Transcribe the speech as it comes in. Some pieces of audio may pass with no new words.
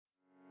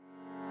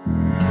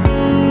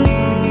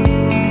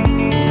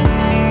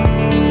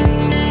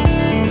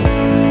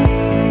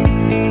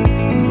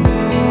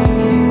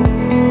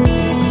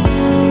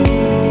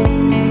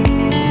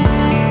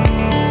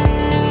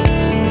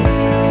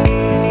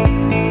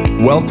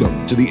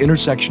Welcome to the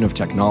intersection of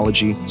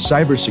technology,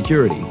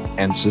 cybersecurity,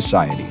 and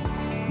society.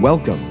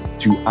 Welcome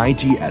to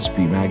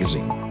ITSP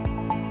Magazine.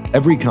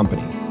 Every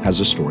company has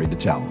a story to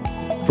tell,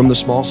 from the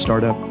small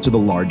startup to the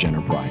large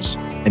enterprise,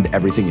 and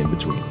everything in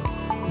between.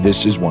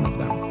 This is one of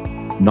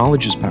them.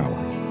 Knowledge is power,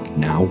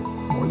 now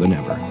more than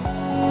ever.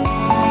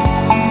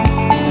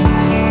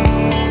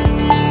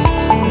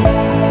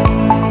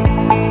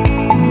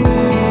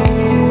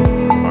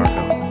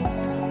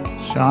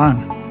 Marco.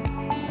 Sean.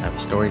 I have a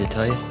story to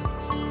tell you.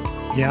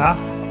 Yeah?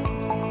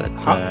 But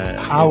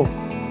how?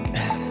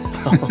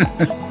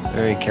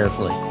 Very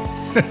carefully.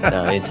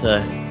 No, it's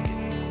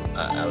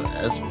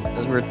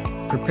as we're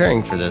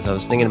preparing for this, I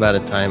was thinking about a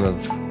time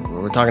of where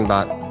we're talking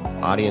about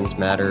audience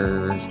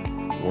matters,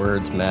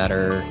 words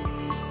matter,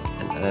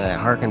 and I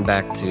harken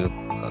back to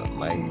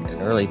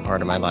an early part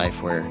of my life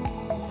where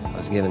I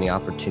was given the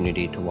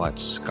opportunity to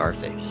watch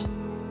Scarface,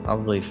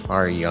 probably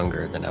far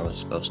younger than I was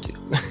supposed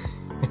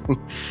to.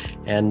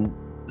 And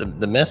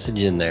the message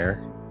in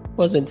there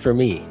wasn't for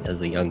me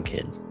as a young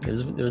kid.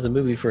 It was a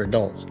movie for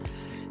adults.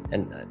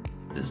 And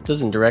this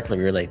doesn't directly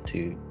relate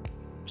to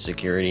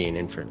security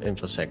and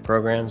InfoSec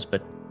programs,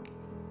 but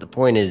the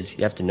point is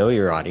you have to know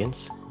your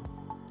audience,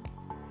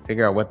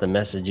 figure out what the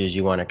message is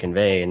you want to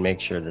convey, and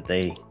make sure that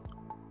they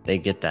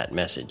get that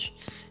message.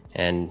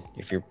 And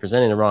if you're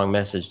presenting the wrong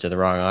message to the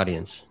wrong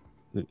audience,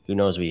 who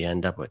knows what you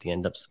end up with? You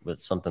end up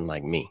with something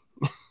like me,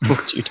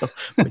 which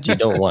you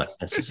don't want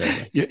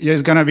necessarily.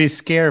 You're going to be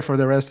scared for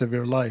the rest of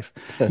your life.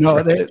 No,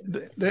 right.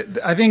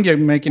 I think you're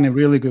making a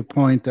really good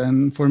point.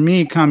 And for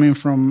me, coming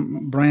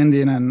from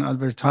branding and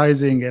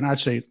advertising, and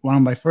actually one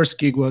of my first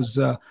gig was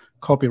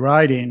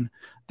copywriting,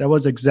 that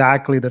was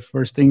exactly the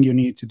first thing you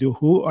need to do.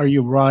 Who are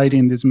you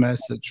writing this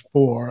message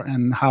for,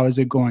 and how is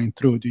it going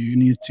through? Do you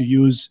need to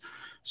use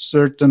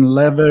certain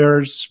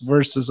levers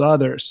versus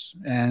others?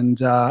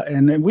 And I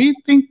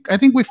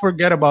think we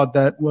forget about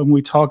that when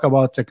we talk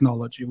about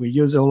technology. We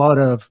use a lot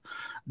of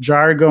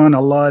jargon,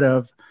 a lot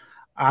of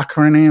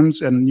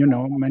acronyms, and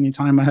many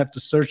times I have to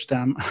search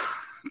them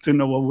to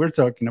know what we're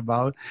talking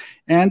about,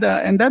 and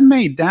that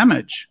may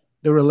damage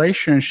the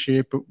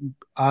relationship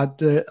on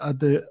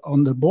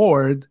the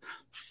board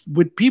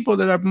with people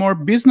that are more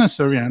business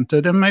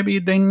oriented, and maybe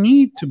they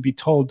need to be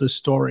told the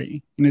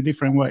story in a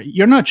different way.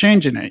 You're not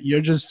changing it. You're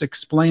just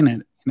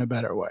explaining it in a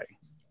better way.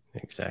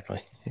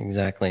 Exactly.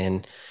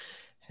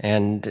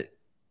 And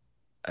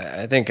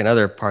I think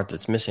another part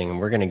that's missing, and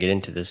we're going to get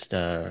into this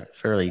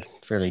fairly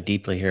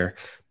deeply here,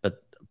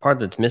 but the part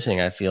that's missing,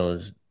 I feel,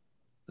 is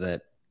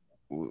that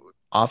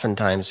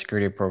oftentimes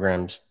security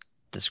programs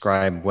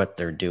describe what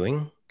they're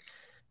doing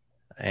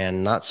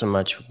and not so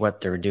much what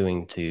they're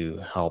doing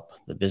to help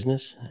the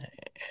business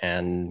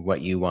and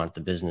what you want the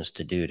business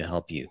to do to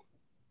help you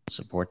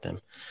support them.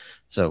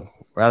 So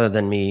rather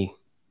than me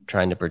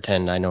trying to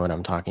pretend I know what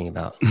I'm talking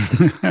about,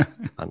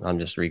 I'm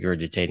just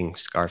regurgitating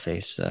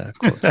Scarface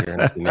quotes here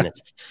in a few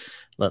minutes.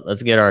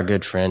 Let's get our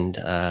good friend,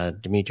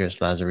 Dimitrios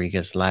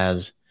Lazarakis.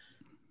 Laz,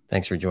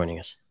 thanks for joining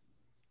us.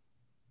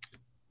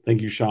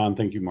 Thank you, Sean.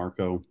 Thank you,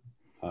 Marco.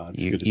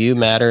 You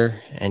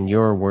matter, and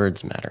your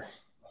words matter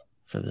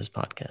for this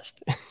podcast.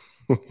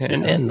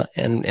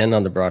 and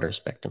on the broader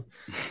spectrum.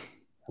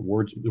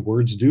 The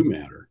words do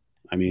matter.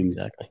 I mean,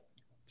 exactly.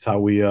 It's how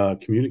we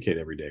communicate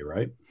every day,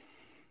 right?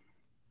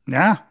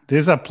 Yeah,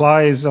 this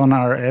applies on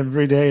our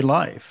everyday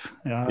life.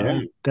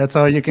 That's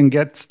how you can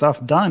get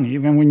stuff done.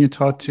 Even when you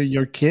talk to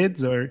your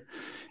kids, or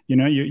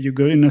you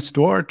go in a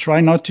store,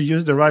 try not to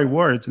use the right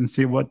words and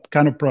see what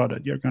kind of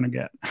product you're going to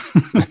get.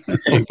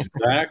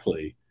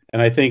 Exactly.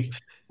 And I think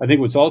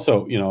what's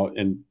also,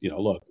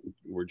 look,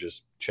 we're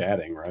just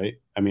chatting, right?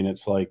 I mean,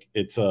 it's like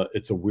it's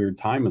a weird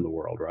time in the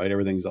world, right?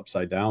 Everything's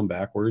upside down,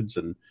 backwards,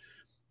 and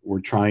we're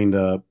trying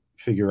to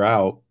figure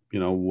out,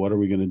 what are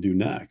we going to do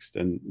next?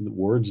 And the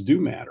words do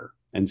matter.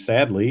 And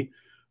sadly,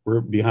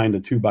 we're behind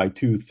a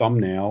 2x2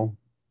 thumbnail,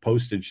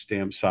 postage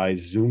stamp size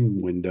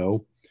Zoom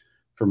window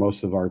for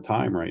most of our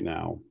time right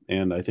now.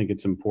 And I think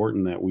it's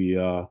important that we,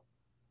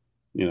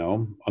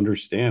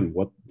 understand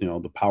what,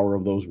 the power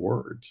of those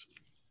words.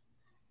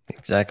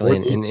 Exactly.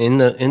 And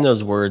in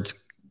those words,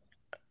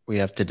 we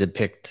have to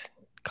depict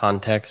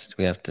context.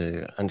 We have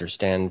to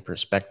understand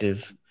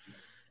perspective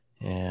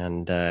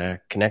and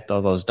connect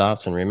all those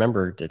dots. And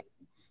remember that,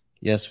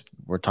 yes,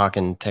 we're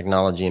talking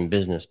technology and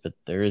business, but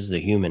there is the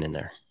human in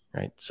there,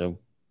 right? So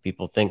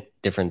people think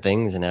different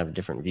things and have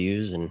different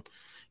views, and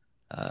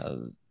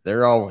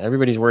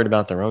everybody's worried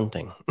about their own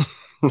thing,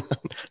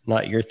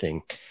 not your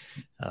thing.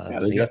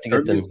 So you have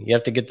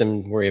to get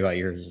them worry about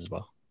yours as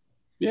well.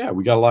 Yeah,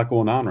 we got a lot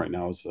going on right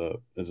now as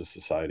a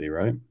society,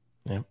 right?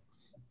 Yeah,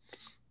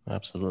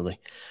 absolutely.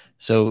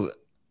 So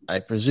I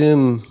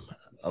presume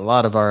a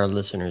lot of our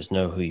listeners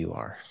know who you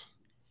are,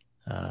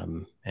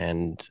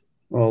 and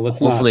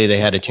hopefully they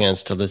had a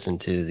chance to listen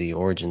to the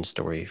origin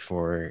story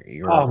for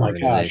your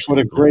organization. Oh my gosh, what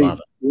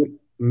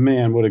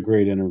a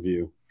great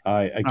interview!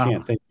 I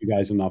can't thank you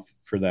guys enough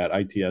for that.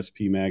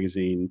 ITSP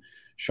Magazine,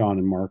 Sean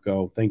and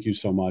Marco, thank you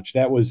so much.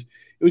 It was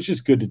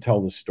just good to tell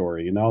the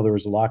story. There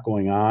was a lot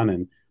going on,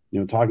 and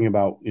talking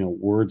about,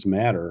 words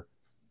matter,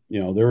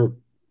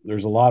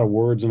 there's a lot of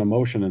words and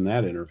emotion in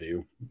that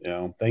interview.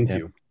 Thank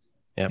you.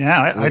 Yep.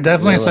 Yeah, I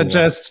definitely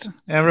suggest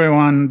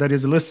everyone that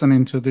is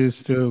listening to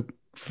this to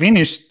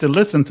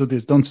listen to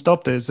this. Don't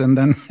stop this, and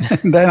then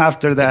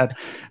after that,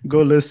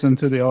 go listen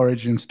to the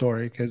origin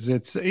story, because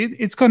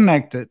it's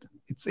connected.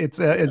 It's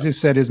as you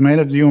said, it's made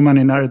of human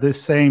and are the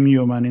same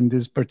human in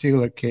this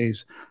particular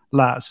case,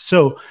 Laz.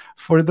 So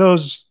for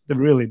those that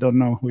really don't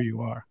know who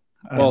you are,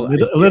 a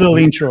little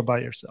intro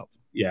about yourself.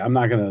 Yeah, I'm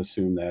not going to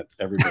assume that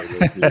everybody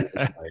knows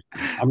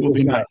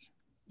me. Nice.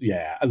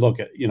 Yeah, look,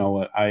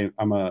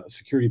 I'm a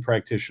security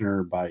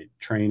practitioner by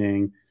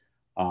training.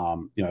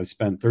 I've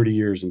spent 30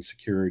 years in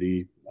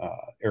security,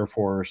 Air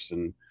Force,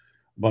 and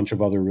a bunch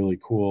of other really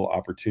cool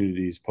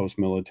opportunities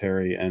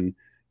post-military. And,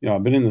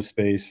 I've been in the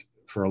space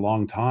for a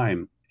long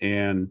time.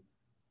 And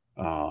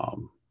I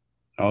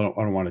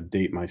don't want to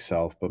date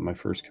myself, but my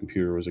first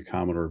computer was a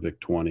Commodore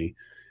VIC-20,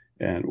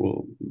 and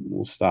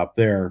we'll stop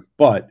there.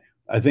 But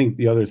I think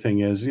the other thing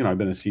is, I've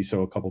been a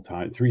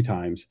CISO 3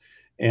 times.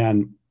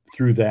 And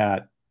through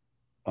that,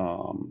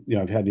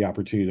 I've had the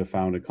opportunity to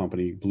found a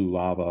company, Blue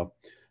Lava,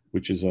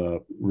 which is a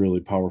really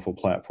powerful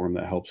platform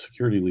that helps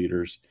security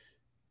leaders.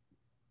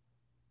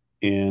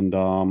 And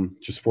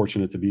just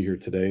fortunate to be here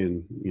today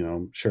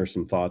and, share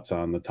some thoughts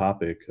on the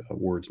topic,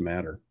 words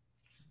matter.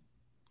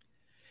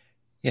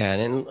 Yeah,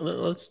 and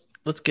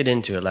let's get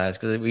into it, Laz,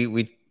 because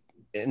we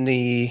in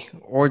the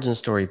Origin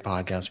Story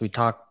podcast, we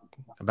talk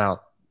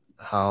about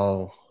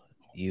how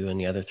you and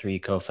the other 3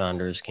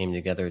 co-founders came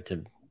together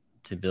to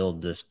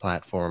build this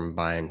platform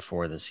by and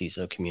for the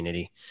CISO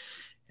community.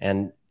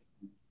 And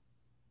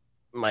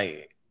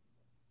my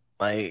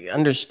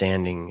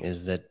understanding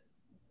is that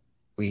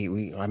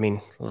I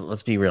mean,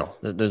 let's be real.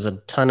 There's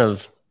a ton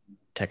of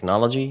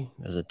technology,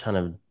 there's a ton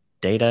of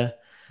data,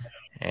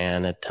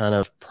 and a ton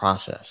of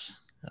process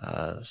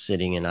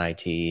sitting in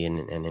IT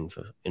and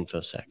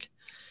InfoSec.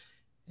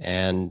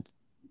 And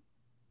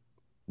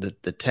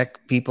the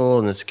tech people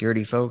and the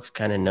security folks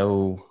kind of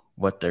know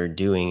what they're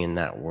doing in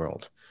that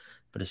world.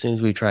 But as soon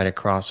as we try to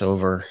cross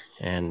over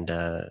and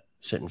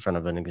sit in front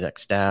of an exec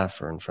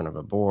staff or in front of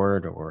a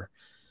board or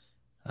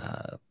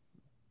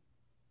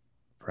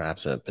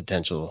perhaps a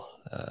potential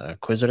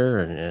acquisitor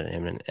or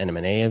an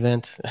M&A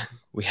event,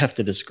 we have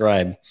to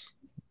describe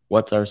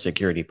what's our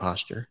security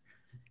posture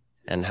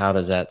and how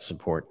does that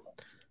support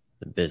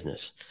the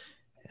business.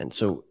 And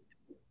so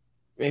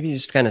maybe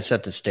just kind of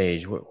set the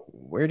stage.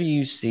 Where do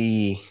you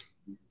see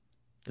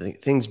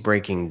things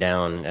breaking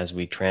down as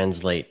we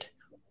translate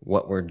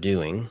what we're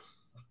doing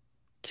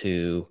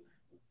to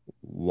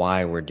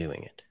why we're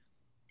doing it?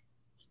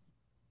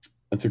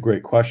 That's a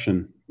great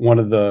question. One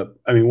of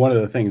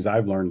the things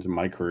I've learned in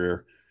my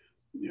career,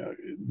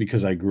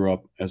 because I grew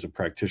up as a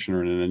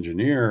practitioner and an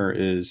engineer,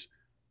 is,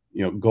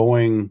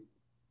 going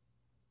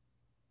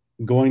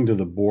to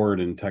the board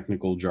in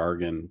technical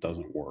jargon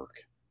doesn't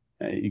work.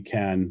 You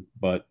can,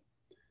 but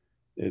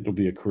it'll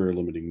be a career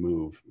limiting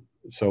move.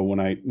 So when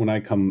I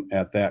come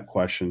at that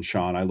question,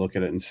 Sean, I look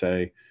at it and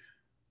say,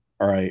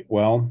 all right,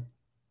 well,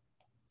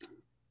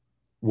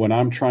 when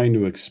I'm trying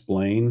to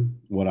explain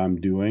what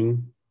I'm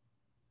doing,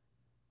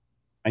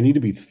 I need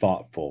to be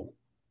thoughtful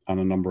on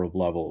a number of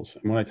levels.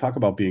 And when I talk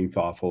about being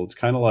thoughtful, it's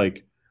kind of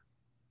like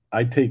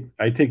I take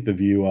the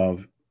view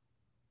of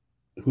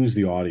who's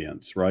the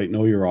audience, right?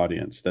 Know your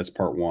audience. That's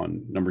part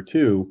one. Number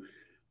two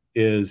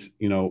is,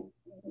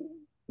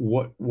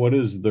 what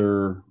is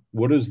their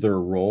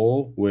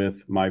role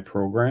with my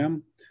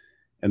program?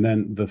 And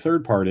then the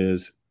third part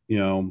is,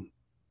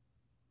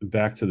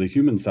 back to the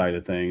human side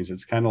of things.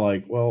 It's kind of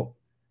like, well,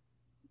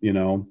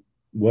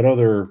 what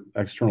other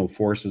external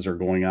forces are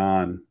going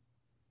on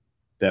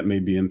that may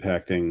be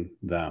impacting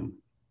them?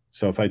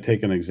 So if I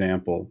take an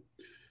example,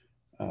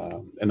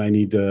 and I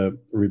need to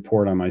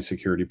report on my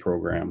security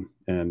program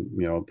and,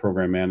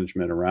 program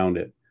management around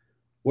it,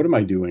 what am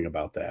I doing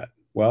about that?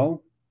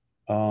 Well,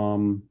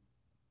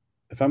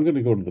 if I'm going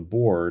to go to the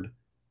board,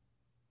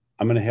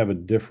 I'm going to have a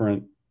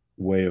different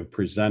way of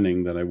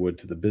presenting than I would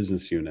to the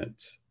business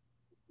units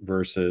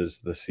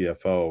versus the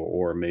CFO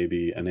or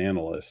maybe an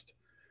analyst.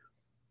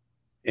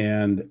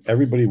 And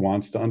everybody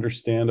wants to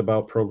understand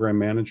about program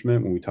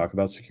management when we talk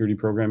about security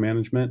program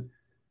management,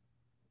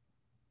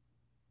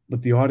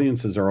 but the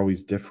audiences are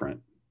always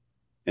different.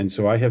 And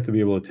so I have to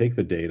be able to take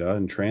the data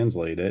and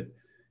translate it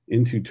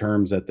into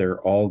terms that they're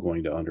all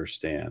going to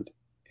understand.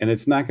 And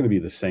it's not going to be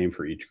the same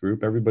for each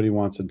group. Everybody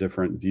wants a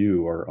different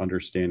view or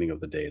understanding of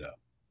the data.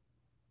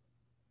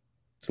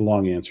 It's a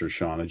long answer,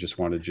 Sean. I just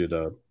wanted you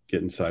to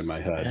get inside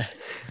my head.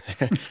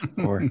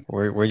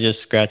 we're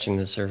just scratching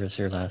the surface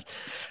here, Laz.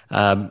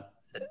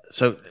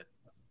 So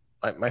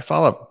my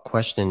follow-up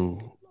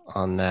question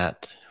on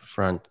that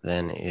front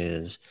then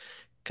is,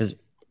 because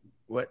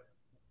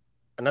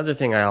another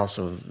thing I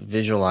also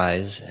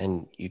visualize,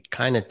 and you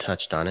kind of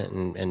touched on it,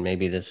 and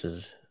maybe this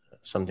is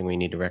something we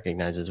need to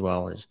recognize as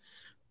well, is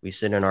we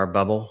sit in our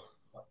bubble,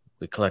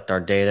 we collect our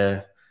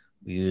data,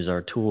 we use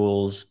our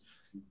tools,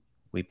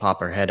 we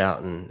pop our head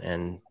out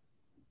and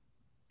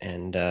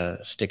and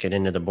stick it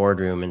into the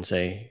boardroom and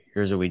say,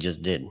 here's what we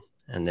just did.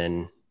 And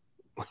then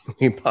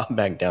we pop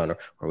back down,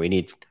 or we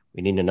need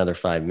another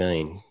 5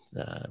 million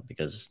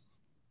because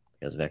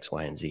of X,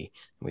 Y, and Z.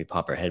 And we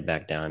pop our head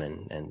back down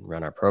and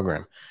run our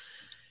program.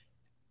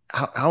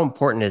 How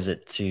important is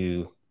it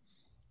to,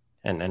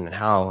 and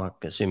how,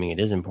 assuming it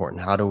is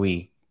important, how do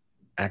we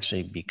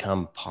actually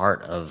become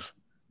part of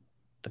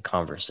the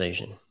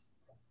conversation,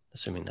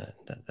 assuming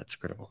that's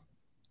critical?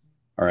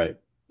 All right.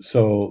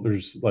 So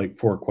there's like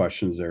 4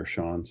 questions there,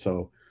 Sean.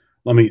 So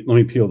let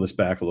me peel this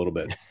back a little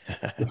bit.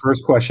 The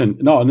first question,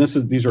 no, and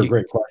these are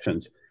great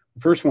questions.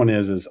 The first one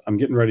is I'm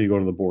getting ready to go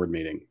to the board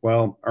meeting.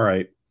 Well, all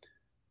right.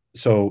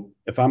 So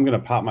if I'm going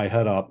to pop my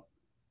head up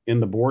in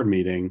the board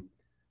meeting,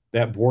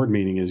 that board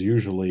meeting is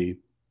usually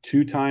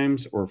 2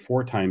 times or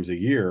 4 times a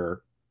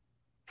year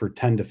for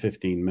 10 to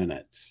 15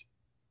 minutes.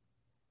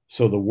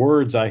 So the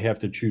words I have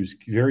to choose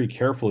very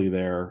carefully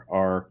there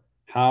are,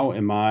 how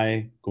am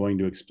I going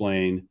to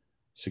explain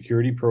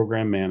security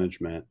program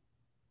management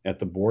at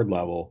the board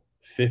level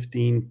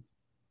 15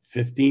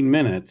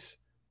 minutes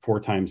 4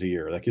 times a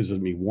year? That gives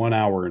me 1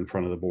 hour in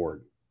front of the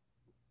board.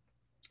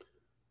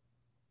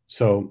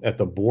 So at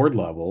the board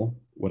level,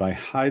 what I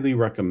highly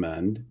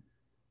recommend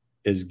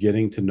is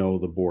getting to know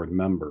the board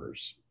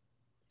members.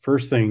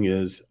 First thing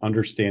is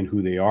understand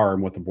who they are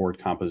and what the board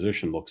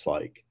composition looks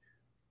like.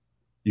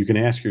 You can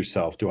ask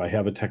yourself, do I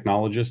have a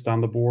technologist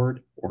on the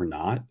board or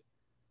not?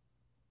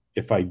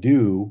 If I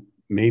do,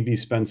 maybe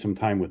spend some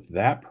time with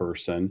that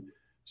person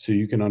so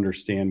you can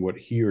understand what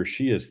he or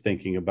she is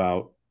thinking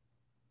about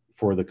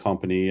for the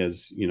company,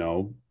 as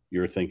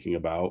you're thinking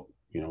about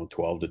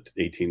 12 to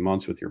 18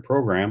 months with your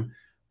program.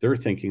 They're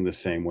thinking the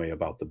same way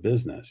about the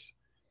business.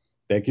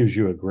 That gives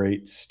you a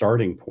great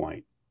starting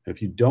point.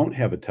 If you don't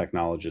have a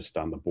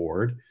technologist on the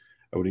board,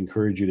 I would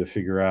encourage you to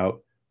figure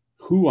out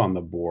who on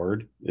the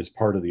board is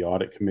part of the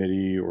audit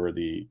committee or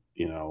the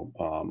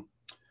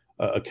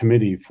a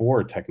committee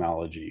for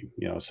technology,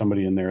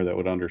 somebody in there that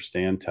would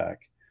understand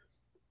tech.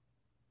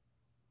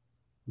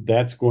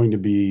 That's going to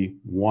be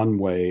one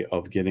way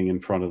of getting in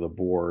front of the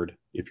board.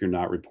 If you're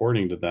not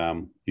reporting to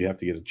them, you have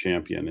to get a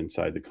champion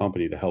inside the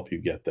company to help you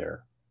get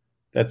there.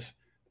 That's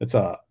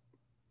a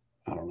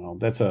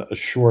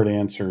short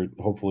answer.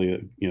 Hopefully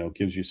it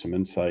gives you some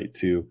insight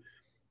to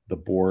the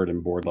board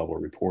and board level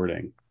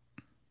reporting.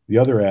 The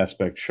other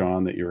aspect,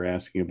 Sean, that you're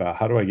asking about,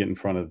 how do I get in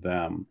front of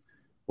them?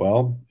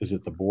 Well, is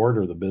it the board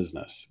or the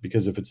business?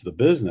 Because if it's the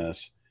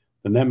business,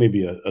 then that may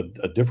be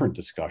a different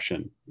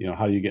discussion.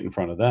 How do you get in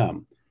front of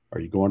them? Are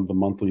you going to the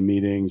monthly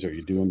meetings? Are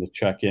you doing the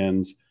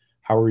check-ins?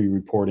 How are you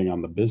reporting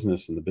on the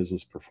business and the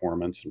business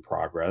performance and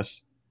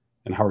progress?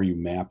 And how are you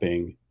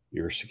mapping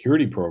your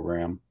security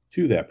program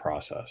to that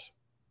process?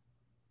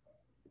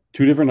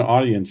 2 different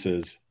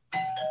audiences,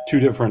 2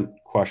 different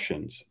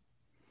questions.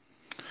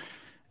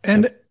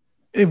 And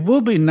it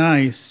will be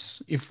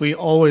nice if we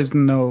always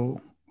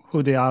know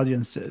who the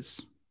audience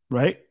is,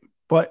 right?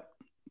 But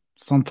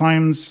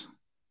sometimes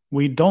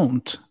we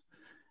don't.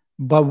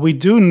 But we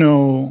do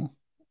know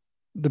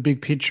the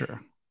big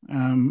picture.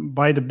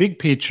 By the big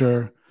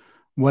picture,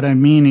 what I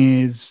mean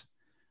is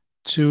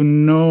to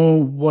know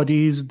what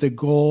is the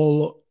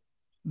goal,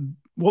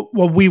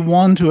 what we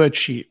want to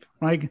achieve.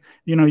 Like,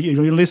 you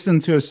listen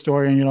to a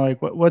story and you're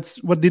like,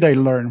 what did I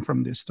learn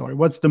from this story?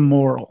 What's the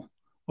moral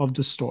of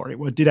the story?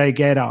 What did I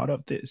get out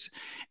of this?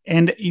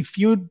 And if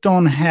you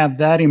don't have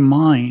that in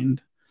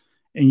mind,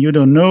 and you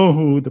don't know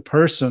who the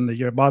person that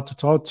you're about to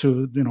talk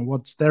to,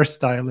 what's their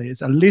style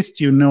is, at least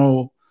you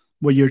know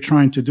what you're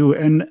trying to do.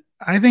 And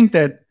I think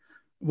that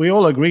we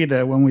all agree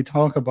that when we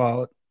talk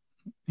about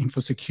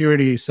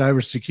infosecurity,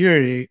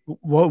 cybersecurity,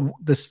 what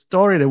the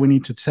story that we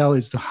need to tell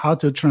is how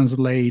to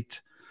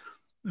translate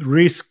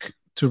risk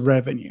to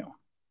revenue,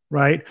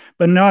 right?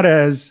 But not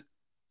as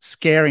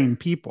scaring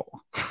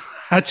people.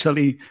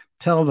 Actually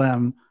tell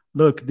them,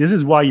 look, this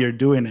is why you're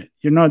doing it.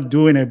 You're not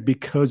doing it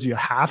because you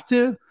have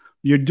to.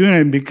 You're doing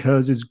it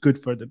because it's good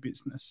for the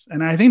business.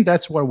 And I think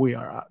that's where we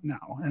are at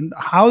now. And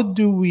how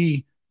do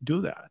we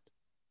do that?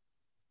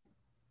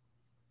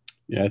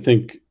 Yeah, I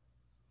think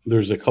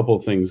there's a couple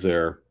of things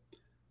there.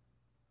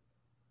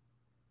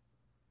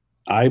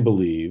 I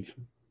believe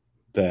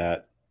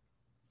that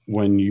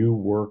when you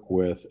work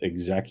with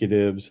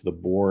executives, the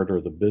board,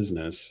 or the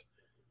business,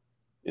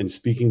 and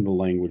speaking the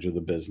language of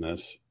the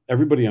business,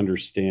 everybody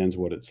understands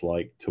what it's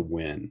like to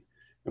win.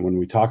 And when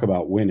we talk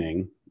about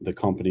winning, the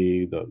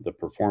company, the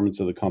performance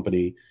of the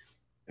company,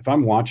 if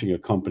I'm watching a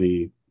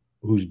company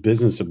whose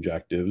business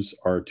objectives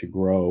are to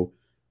grow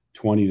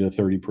 20 to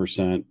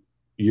 30%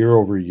 year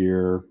over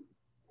year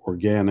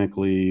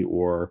organically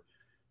or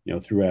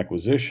through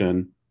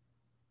acquisition,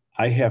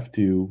 I have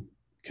to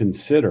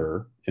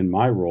consider, in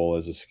my role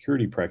as a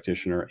security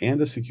practitioner and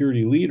a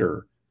security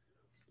leader,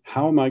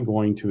 how am I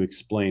going to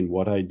explain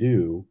what I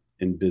do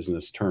in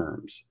business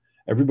terms?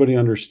 Everybody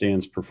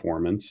understands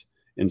performance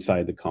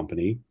inside the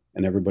company,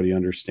 and everybody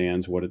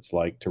understands what it's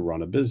like to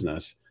run a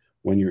business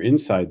when you're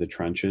inside the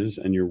trenches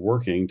and you're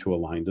working to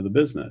align to the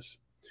business.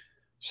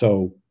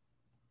 So,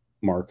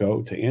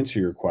 Marco, to answer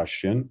your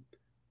question,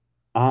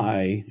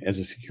 I, as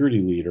a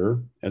security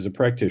leader, as a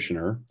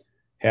practitioner,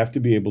 have to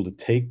be able to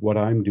take what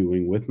I'm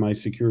doing with my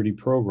security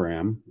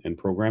program and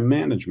program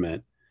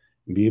management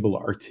and be able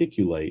to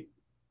articulate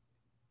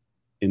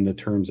in the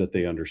terms that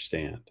they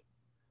understand.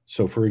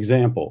 So, for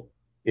example,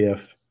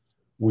 if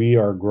we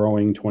are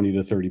growing 20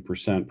 to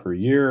 30% per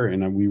year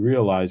and we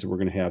realize that we're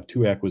going to have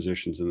 2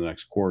 acquisitions in the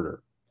next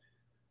quarter,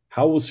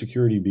 how will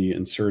security be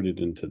inserted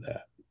into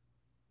that?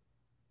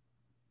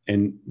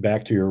 And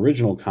back to your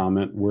original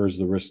comment, where's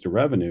the risk to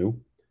revenue?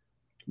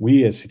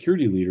 We as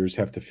security leaders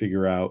have to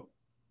figure out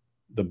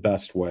the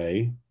best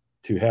way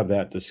to have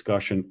that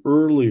discussion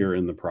earlier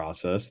in the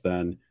process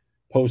than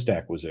post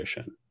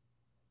acquisition.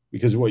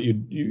 Because what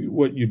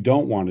you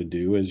don't want to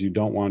do is you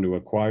don't want to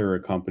acquire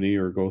a company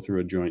or go through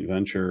a joint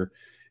venture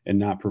and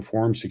not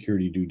perform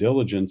security due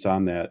diligence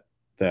on that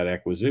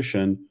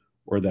acquisition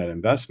or that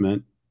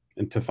investment,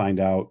 and to find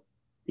out,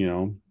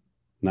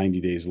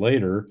 90 days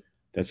later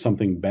that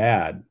something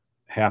bad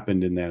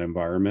happened in that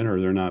environment, or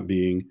they're not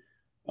being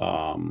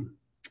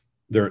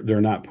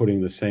they're not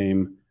putting the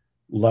same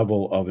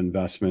level of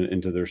investment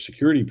into their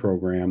security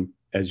program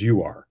as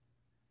you are.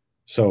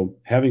 So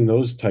having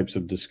those types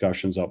of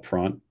discussions up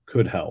front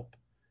could help.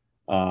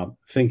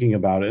 Thinking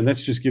about it, and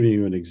that's just giving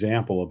you an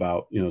example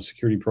about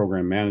security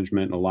program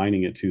management and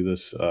aligning it to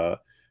this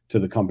to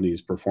the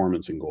company's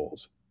performance and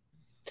goals.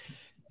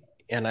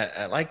 And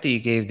I like that you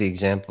gave the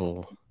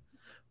example.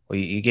 Well,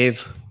 you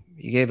gave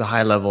a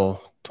high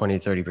level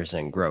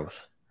 20-30%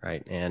 growth,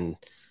 right? And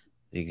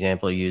the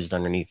example used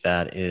underneath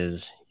that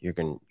is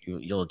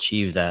you'll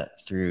achieve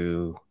that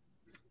through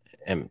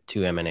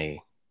 2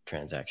 M&A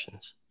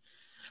transactions.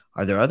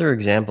 Are there other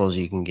examples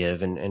you can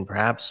give, and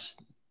perhaps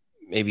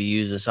maybe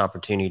use this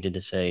opportunity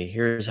to say,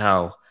 here's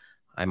how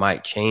I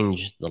might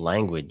change the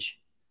language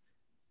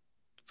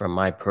from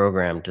my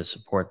program to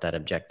support that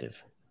objective?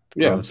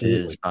 Yeah, Growth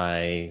absolutely. is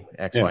by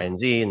X, Y, and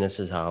Z, and this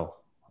is how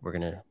we're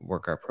going to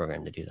work our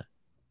program to do that.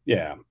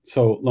 Yeah.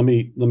 So let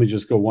me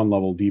just go one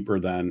level deeper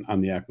then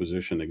on the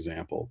acquisition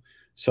example.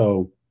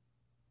 So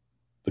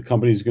the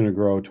company is going to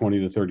grow 20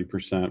 to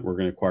 30%. We're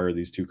going to acquire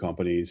these 2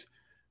 companies.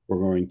 We're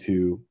going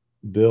to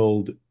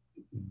build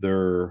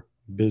their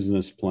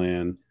business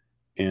plan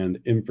and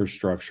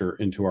infrastructure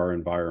into our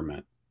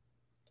environment.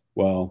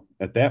 Well,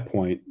 at that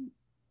point,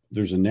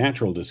 there's a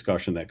natural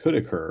discussion that could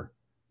occur.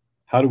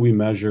 How do we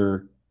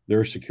measure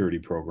their security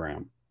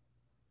program?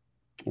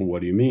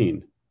 What do you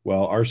mean?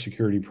 Well, our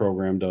security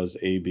program does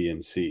A, B,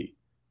 and C.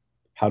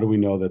 How do we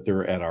know that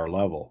they're at our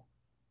level?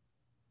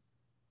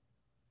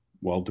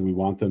 Well, do we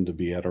want them to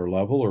be at our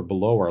level or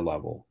below our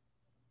level?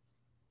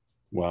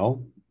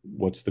 Well,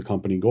 what's the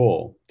company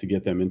goal? To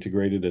get them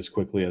integrated as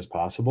quickly as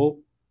possible?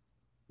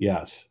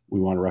 Yes. We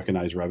want to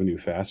recognize revenue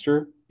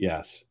faster?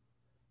 Yes.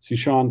 See,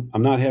 Sean,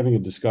 I'm not having a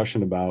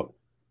discussion about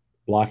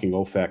blocking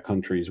OFAC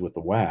countries with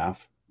the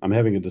WAF. I'm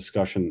having a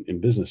discussion in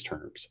business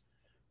terms,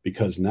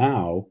 because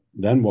now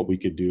then what we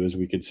could do is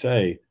we could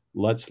say,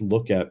 let's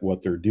look at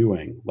what they're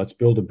doing. Let's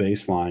build a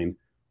baseline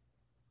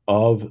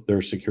of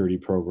their security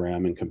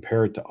program and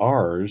compare it to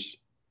ours,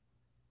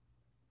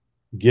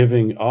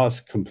 giving us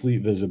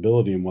complete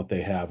visibility in what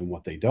they have and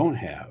what they don't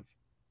have.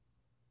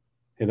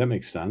 Hey, that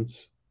makes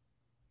sense.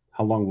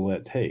 How long will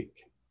that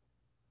take?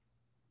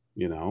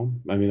 I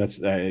mean,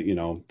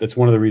 that's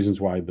one of the reasons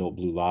why I built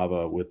Blue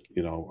Lava with,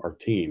 our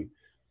team,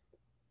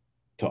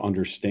 to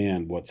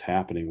understand what's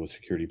happening with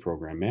security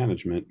program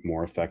management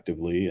more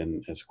effectively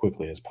and as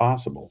quickly as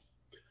possible.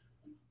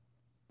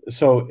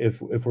 So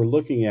if we're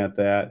looking at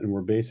that and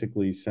we're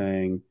basically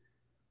saying,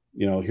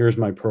 here's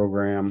my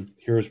program,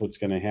 here's what's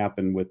going to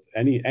happen with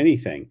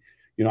anything,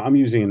 I'm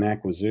using an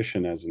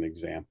acquisition as an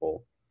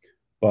example,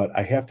 but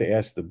I have to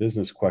ask the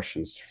business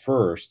questions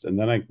first, and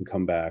then I can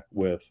come back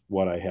with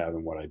what I have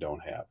and what I don't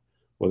have,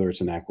 whether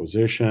it's an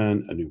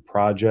acquisition, a new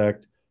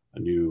project, a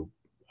new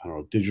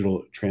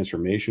digital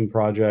transformation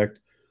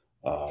project,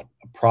 a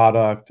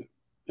product,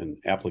 an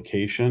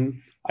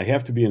application. I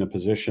have to be in a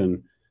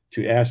position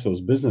to ask those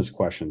business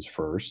questions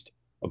first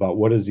about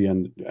what is the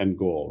end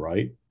goal,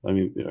 right? I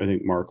mean, I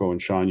think Marco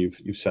and Sean, you've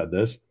said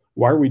this.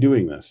 Why are we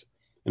doing this?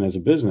 And as a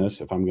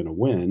business, if I'm going to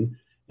win,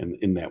 and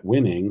in that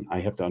winning, I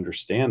have to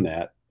understand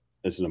that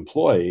as an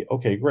employee.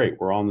 Okay, great,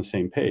 we're all on the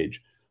same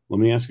page. Let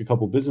me ask a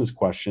couple business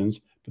questions,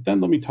 but then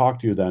let me talk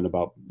to you then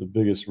about the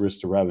biggest risk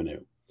to revenue.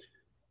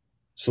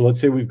 So let's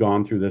say we've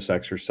gone through this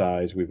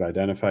exercise, we've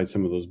identified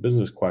some of those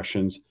business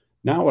questions.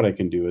 Now what I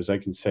can do is I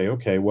can say,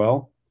 okay,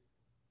 well,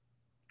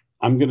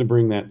 I'm going to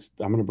bring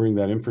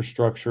that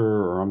infrastructure,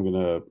 or I'm going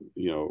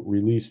to,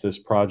 release this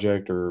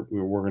project, or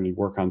we're going to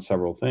work on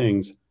several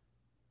things.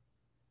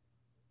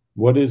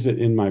 What is it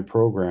in my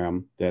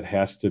program that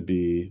has to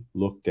be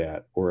looked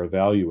at or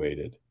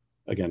evaluated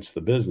against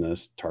the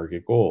business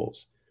target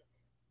goals?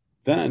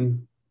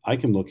 Then I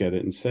can look at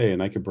it and say,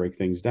 and I can break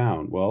things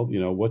down. Well,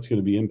 what's going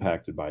to be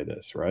impacted by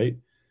this, right?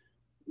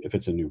 If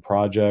it's a new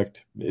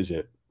project, is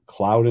it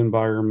cloud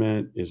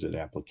environment? Is it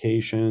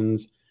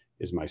applications?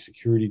 Is my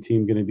security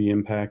team going to be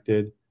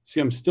impacted? See,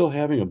 I'm still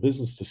having a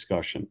business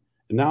discussion,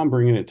 and now I'm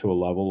bringing it to a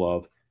level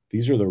of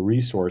These are the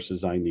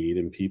resources I need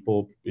in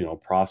people,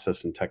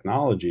 process and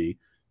technology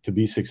to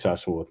be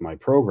successful with my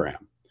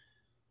program.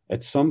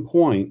 At some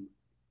point,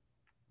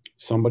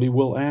 somebody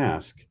will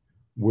ask,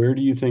 where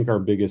do you think our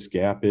biggest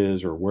gap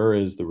is, or where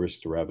is the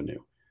risk to revenue?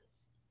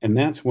 And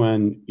that's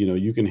when,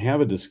 you can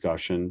have a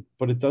discussion,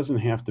 but it doesn't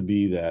have to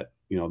be that,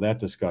 that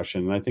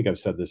discussion. And I think I've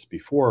said this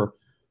before,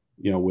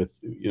 with,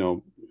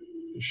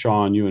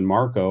 Sean, you and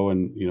Marco,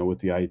 and, with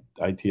the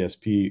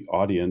ITSP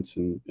audience,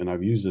 and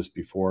I've used this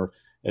before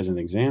as an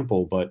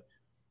example, but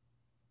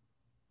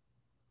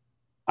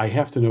I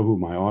have to know who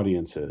my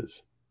audience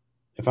is.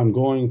 If I'm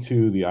going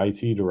to the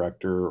IT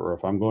director, or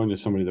if I'm going to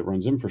somebody that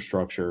runs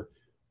infrastructure,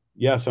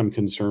 yes, I'm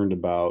concerned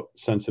about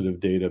sensitive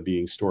data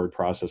being stored,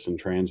 processed, and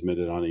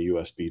transmitted on a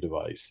USB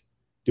device.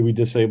 Do we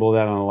disable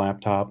that on a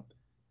laptop?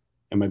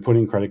 Am I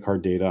putting credit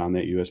card data on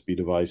that USB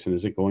device, and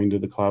is it going to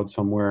the cloud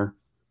somewhere?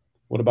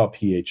 What about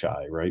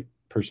PHI, right?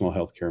 Personal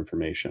healthcare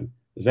information.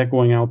 Is that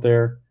going out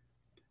there?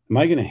 Am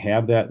I going to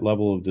have that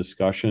level of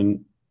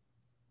discussion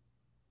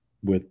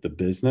with the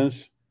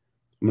business?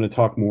 I'm going to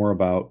talk more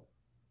about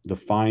the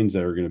fines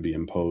that are going to be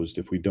imposed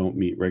if we don't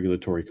meet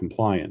regulatory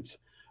compliance.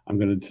 I'm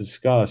going to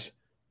discuss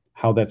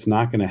how that's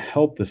not going to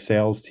help the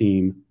sales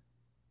team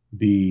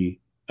be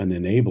an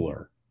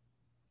enabler.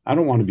 I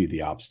don't want to be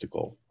the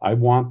obstacle. I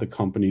want the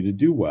company to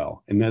do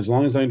well. And as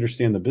long as I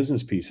understand the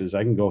business pieces,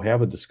 I can go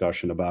have a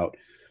discussion about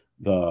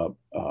the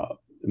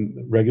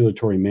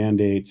regulatory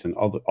mandates and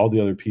all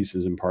the other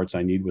pieces and parts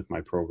I need with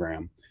my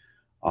program.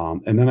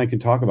 And then I can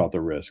talk about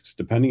the risks,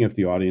 depending if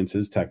the audience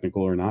is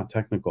technical or not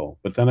technical.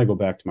 But then I go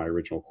back to my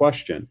original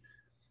question.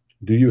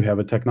 Do you have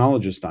a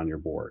technologist on your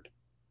board?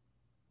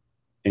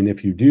 And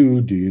if you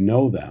do you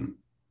know them?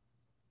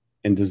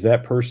 And does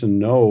that person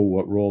know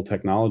what role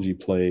technology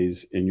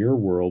plays in your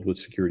world with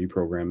security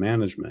program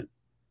management?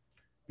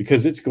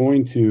 Because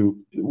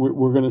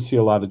we're going to see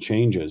a lot of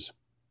changes.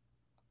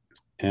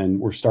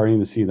 And we're starting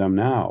to see them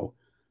now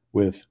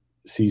with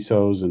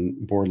CISOs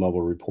and board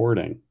level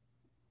reporting.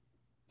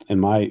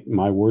 And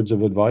my words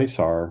of advice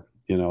are,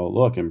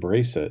 look,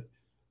 embrace it,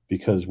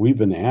 because we've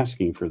been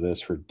asking for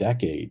this for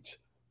decades.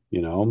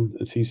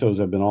 CISOs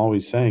have been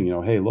always saying,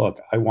 hey, look,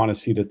 I want a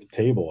seat at the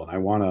table, and I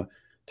want to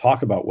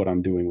talk about what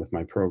I'm doing with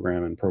my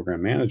program and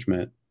program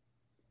management.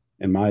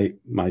 And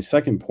my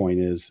second point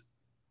is,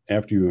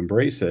 after you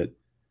embrace it,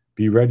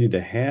 be ready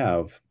to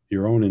have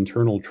your own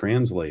internal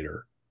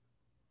translator.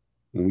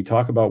 When we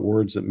talk about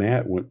words that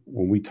matter,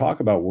 when we talk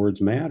about words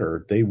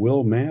matter, they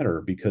will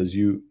matter, because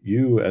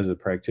you as a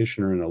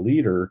practitioner and a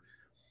leader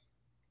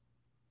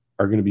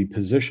are going to be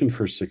positioned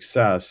for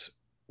success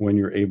when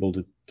you're able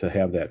to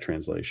have that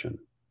translation.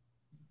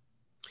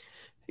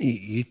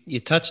 You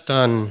touched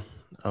on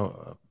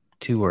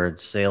two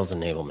words, sales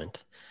enablement.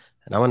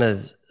 And I want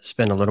to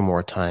spend a little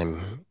more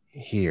time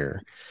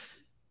here.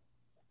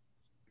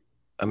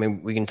 I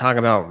mean, we can talk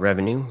about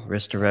revenue,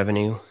 risk to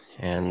revenue,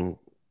 and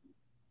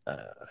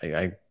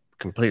I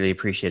completely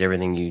appreciate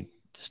everything you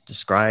just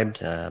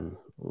described. A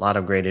lot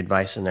of great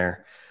advice in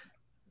there.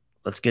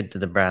 Let's get to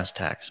the brass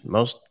tacks.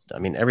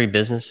 Every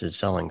business is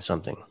selling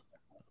something,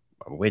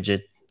 a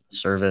widget,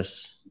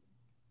 service,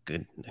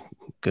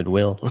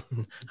 goodwill.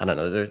 I don't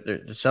know.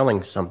 They're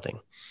selling something.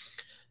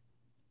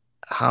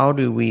 How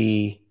do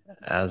we,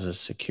 as a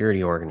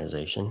security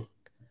organization,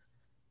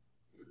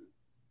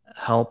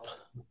 help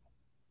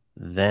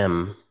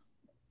them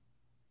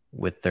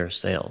with their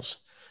sales?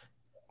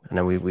 I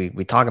know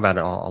we talk about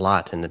it a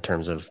lot in the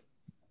terms of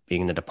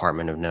being the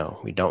department of no.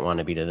 We don't want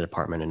to be the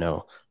department of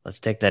no. Let's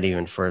take that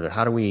even further.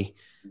 How do we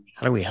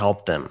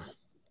help them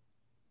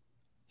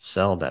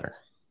sell better?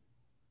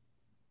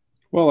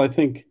 Well, I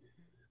think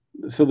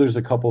so. There's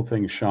a couple of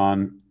things,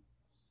 Sean,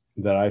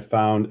 that I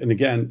found, and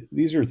again,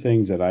 these are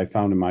things that I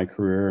found in my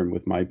career and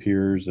with my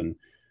peers, and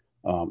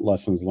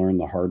lessons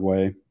learned the hard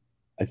way.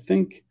 I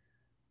think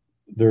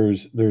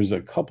there's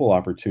a couple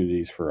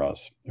opportunities for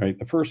us, right?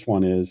 The first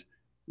one is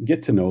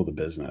get to know the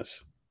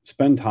business,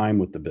 spend time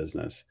with the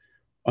business,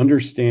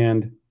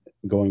 understand,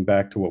 going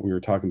back to what we were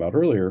talking about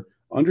earlier,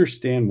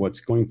 understand what's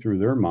going through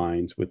their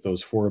minds with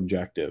those 4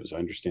 objectives. I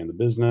understand the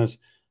business.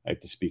 I have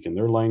to speak in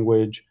their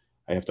language.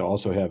 I have to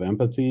also have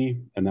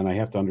empathy. And then I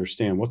have to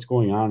understand what's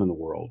going on in the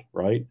world,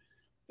 right?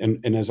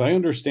 And as I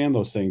understand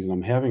those things, and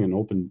I'm having an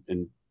open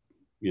and,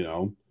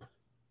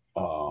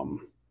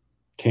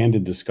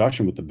 candid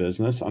discussion with the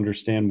business,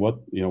 understand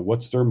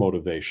what's their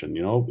motivation.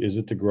 Is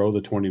it to grow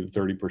the 20 to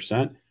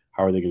 30%?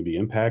 How are they going to be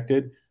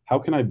impacted? How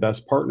can I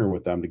best partner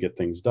with them to get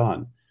things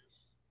done?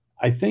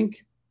 I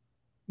think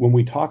when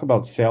we talk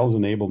about sales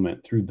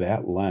enablement through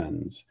that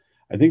lens,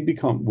 I think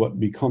what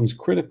becomes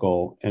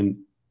critical, and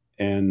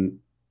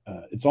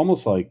it's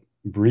almost like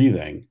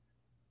breathing.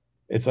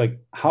 It's like,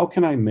 how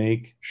can I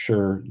make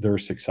sure they're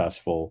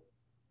successful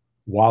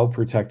while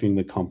protecting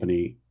the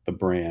company, the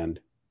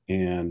brand,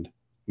 and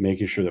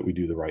making sure that we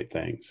do the right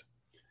things?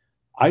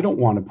 I don't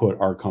want to put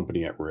our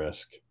company at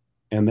risk,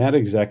 and that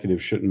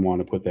executive shouldn't want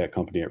to put that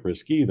company at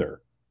risk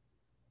either.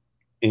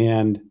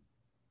 And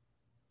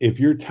if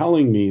you're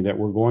telling me that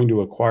we're going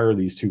to acquire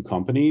these 2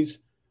 companies,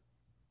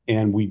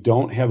 and we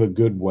don't have a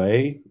good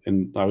way,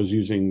 and I was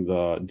using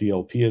the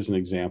DLP as an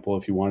example.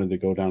 If you wanted to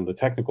go down the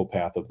technical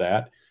path of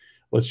that,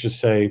 let's just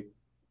say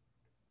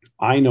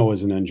I know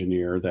as an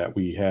engineer that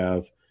we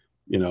have,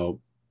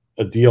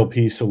 a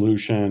DLP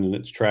solution, and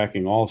it's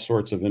tracking all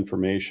sorts of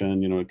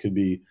information. It could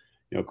be,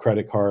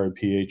 credit card,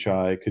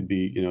 PHI, it could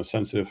be,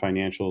 sensitive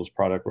financials,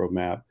 product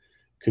roadmap,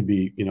 could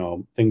be,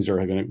 things that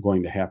are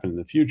going to happen in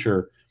the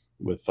future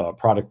with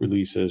product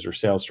releases or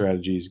sales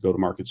strategies,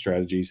 go-to-market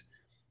strategies.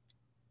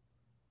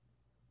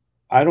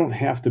 I don't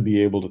have to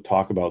be able to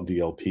talk about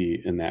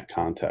DLP in that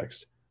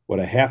context.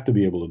 What I have to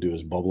be able to do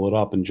is bubble it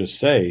up and just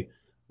say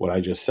what I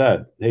just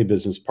said. Hey,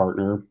 business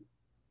partner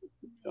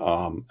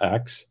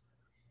X,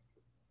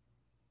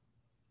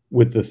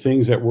 with the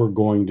things that we're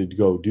going to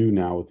go do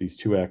now with these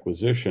 2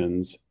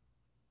 acquisitions,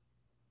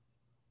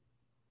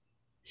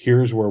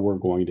 here's where we're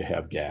going to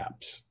have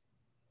gaps.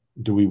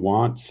 Do we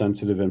want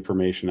sensitive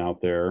information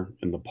out there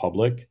in the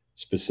public,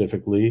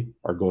 specifically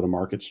our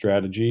go-to-market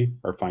strategy,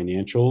 our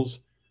financials?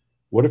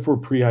 What if we're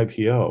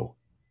pre-IPO?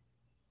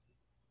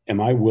 Am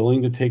I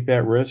willing to take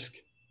that risk?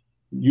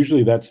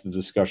 Usually that's the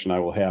discussion I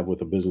will have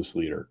with a business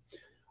leader.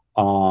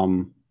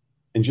 And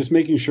just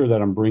making sure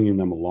that I'm bringing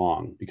them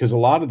along, because a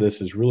lot of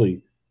this is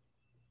really,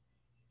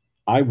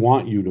 I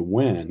want you to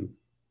win.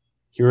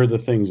 Here are the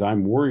things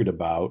I'm worried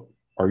about.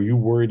 Are you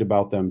worried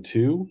about them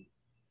too?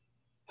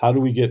 How do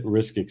we get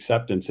risk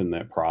acceptance in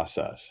that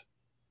process?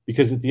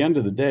 Because at the end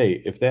of the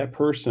day, if that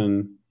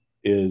person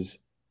is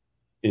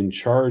in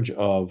charge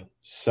of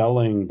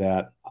selling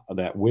that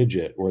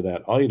widget or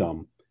that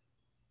item,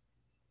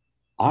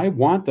 I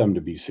want them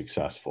to be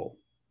successful.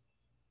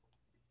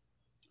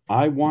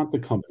 I want the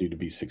company to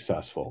be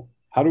successful.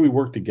 How do we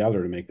work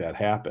together to make that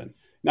happen?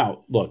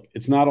 Now, look,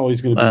 it's not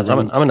always going to be.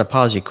 I'm going to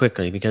pause you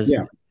quickly because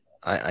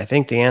I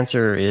think the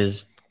answer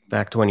is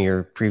back to one of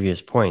your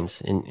previous points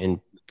in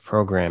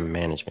program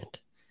management.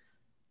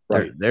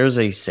 Right. There's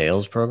a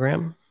sales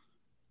program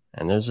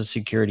and there's a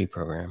security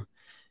program.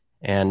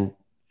 And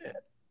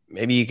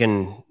maybe you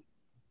can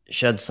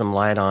shed some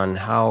light on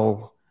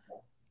how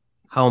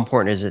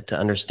important is it to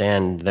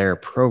understand their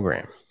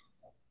program,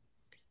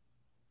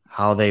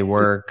 how they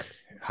work,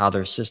 how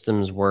their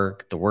systems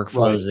work, the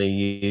workflows they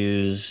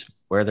use,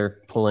 where they're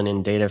pulling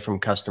in data from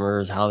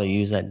customers, how they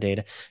use that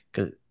data.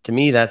 Because to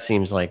me, that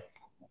seems like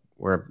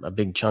where a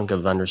big chunk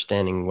of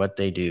understanding what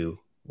they do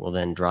will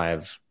then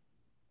drive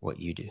what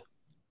you do.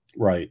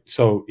 Right.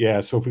 So,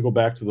 so if we go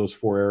back to those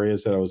 4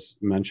 areas that I was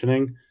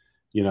mentioning,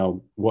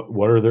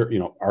 what are their,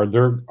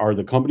 are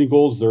the company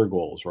goals their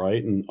goals,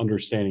 right? And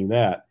understanding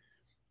that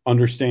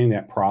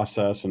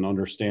process and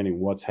understanding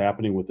what's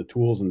happening with the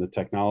tools and the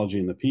technology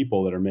and the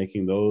people that are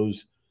making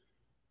those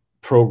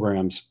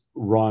programs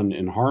run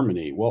in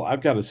harmony. Well,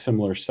 I've got a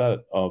similar set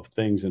of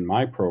things in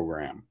my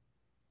program,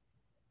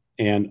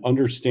 and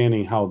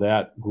understanding how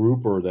that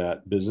group or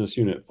that business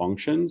unit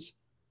functions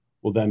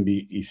will then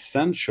be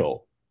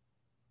essential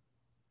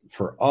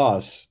for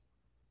us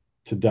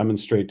to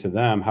demonstrate to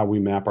them how we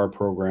map our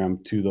program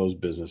to those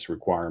business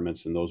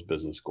requirements and those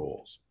business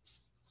goals.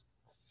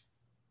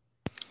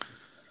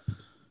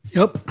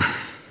 Yep.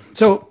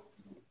 So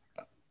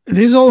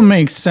this all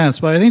makes sense,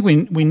 but I think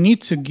we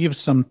need to give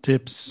some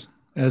tips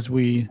as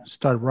we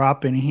start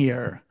wrapping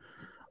here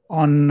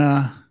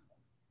on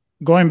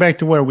going back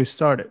to where we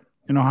started.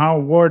 How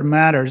word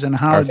matters and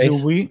how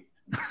Scarface? do we...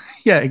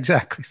 Yeah,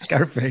 exactly.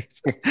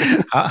 Scarface.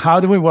 How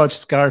do we watch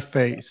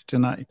Scarface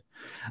tonight?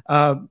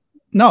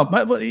 No,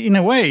 but in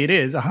a way it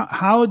is.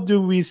 How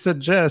do we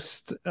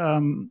suggest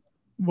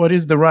what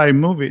is the right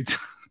movie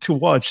to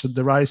watch,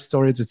 the right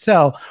story to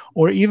tell,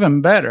 or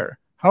even better,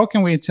 how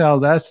can we tell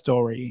that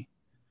story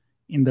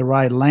in the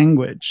right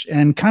language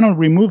and kind of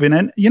removing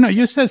it?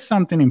 You said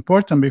something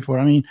important before.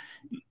 I mean,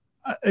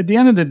 at the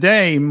end of the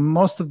day,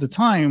 most of the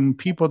time,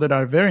 people that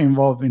are very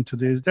involved into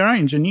this, there are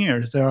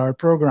engineers, there are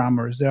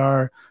programmers, there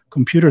are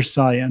computer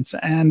science,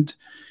 and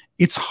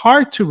it's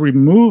hard to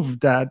remove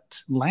that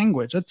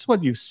language. That's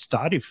what you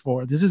study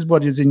for. This is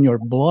what is in your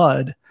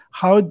blood.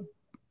 How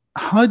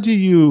do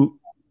you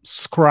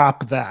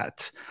scrap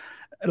that?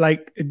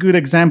 Like a good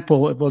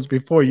example, it was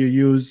before you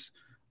use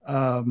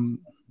the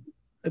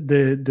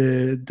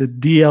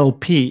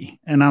DLP,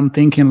 and I'm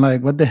thinking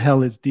like, what the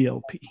hell is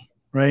DLP,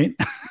 right?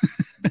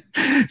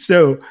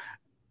 So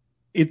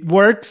it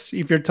works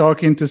if you're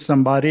talking to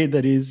somebody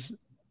that is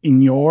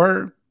on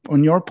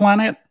your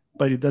planet,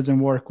 but it doesn't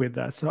work with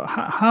that. So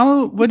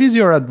what is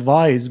your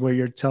advice where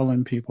you're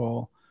telling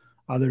people,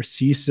 other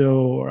CISO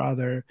or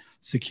other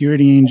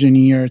security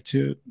engineer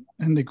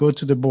and they go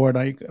to the board,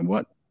 like,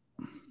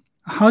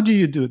 how do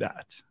you do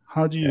that?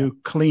 How do you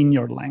clean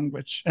your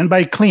language? And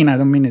by clean, I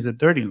don't mean it's a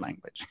dirty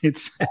language.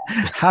 It's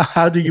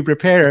how do you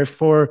prepare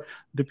for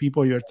the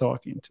people you're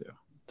talking to?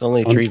 It's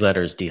only 3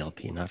 letters,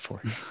 DLP, not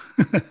 4.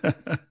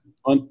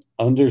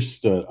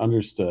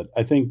 Understood.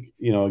 I think,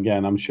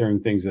 again, I'm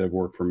sharing things that have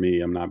worked for me.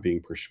 I'm not being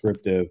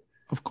prescriptive.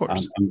 Of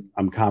course.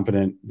 I'm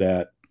confident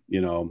that,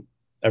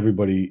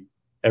 everybody,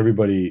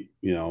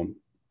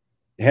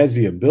 has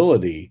the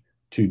ability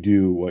to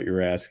do what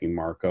you're asking,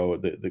 Marco.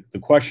 The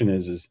question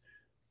is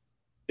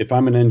if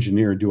I'm an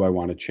engineer, do I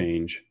want to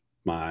change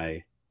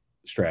my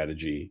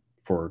strategy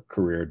for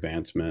career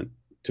advancement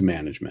to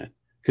management?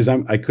 Because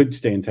I could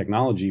stay in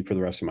technology for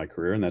the rest of my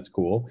career, and that's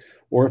cool.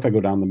 Or if I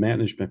go down the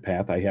management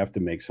path, I have to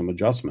make some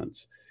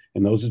adjustments.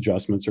 And those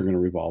adjustments are going to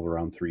revolve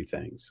around three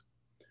things.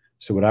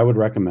 So what I would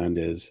recommend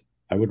is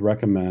I would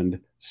recommend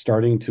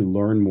starting to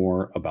learn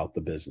more about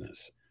the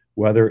business,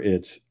 whether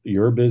it's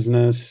your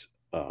business,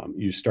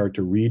 you start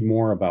to read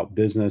more about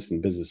business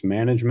and business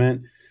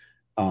management.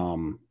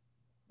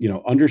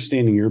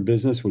 Understanding your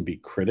business would be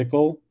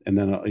critical. And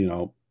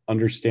then,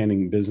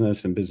 understanding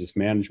business and business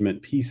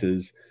management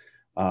pieces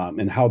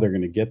and how they're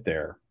going to get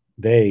there.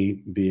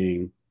 They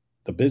being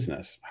the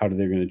business, how are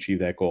they going to achieve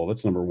that goal?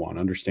 That's number one,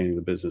 understanding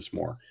the business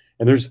more.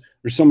 And there's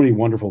so many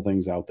wonderful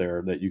things out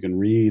there that you can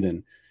read,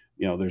 and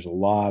there's a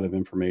lot of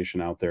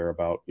information out there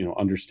about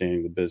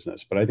understanding the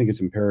business. But I think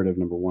it's imperative,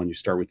 number one, you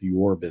start with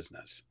your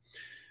business.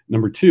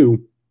 Number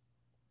two,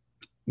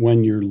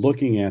 when you're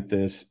looking at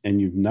this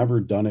and you've never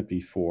done it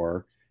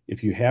before,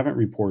 if you haven't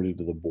reported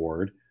to the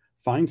board,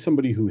 find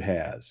somebody who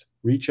has.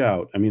 Reach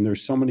out. I mean,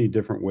 there's so many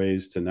different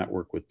ways to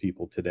network with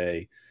people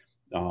today.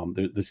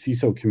 The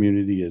CISO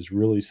community is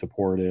really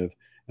supportive,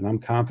 and I'm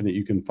confident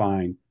you can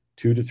find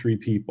 2 to 3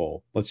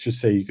 people. Let's just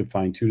say you could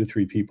find 2 to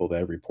 3 people that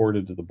have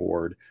reported to the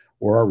board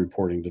or are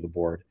reporting to the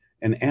board,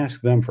 and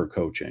ask them for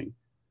coaching.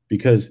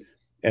 Because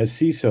as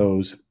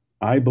CISOs,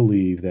 I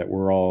believe that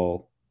we're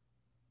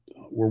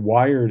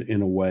wired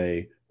in a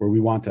way where we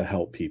want to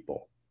help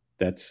people.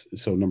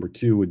 So number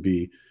 2 would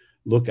be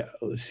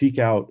seek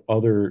out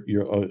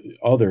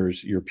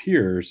your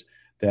peers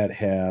that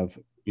have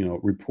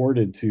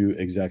reported to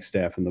exec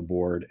staff and the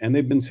board, and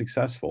they've been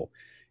successful.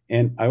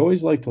 And I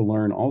always like to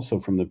learn also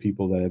from the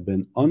people that have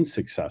been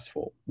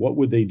unsuccessful. What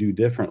would they do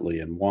differently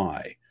and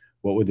why?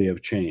 What would they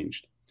have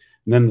changed?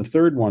 And then the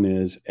third one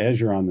is, as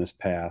you're on this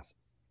path,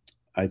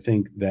 I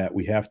think that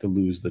we have to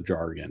lose the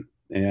jargon.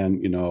 And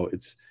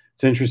it's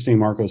interesting,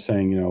 Marco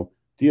saying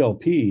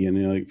DLP,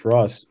 and like for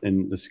us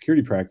in the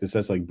security practice,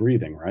 that's like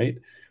breathing, right?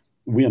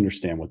 We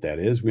understand what that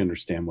is. We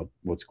understand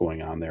what's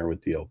going on there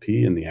with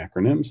DLP and the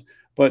acronyms,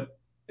 but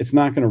it's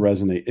not going to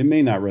resonate. It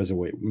may not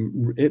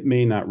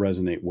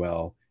resonate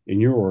well in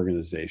your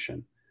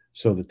organization.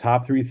 So the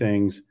top 3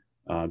 things,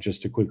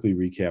 just to quickly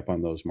recap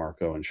on those,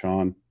 Marco and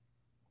Sean,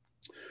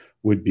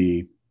 would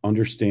be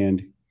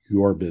understand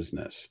your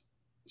business.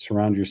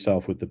 Surround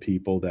yourself with the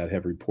people that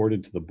have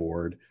reported to the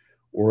board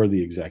or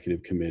the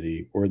executive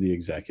committee or the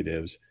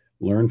executives.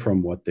 Learn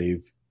from what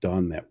they've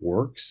done that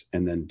works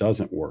and then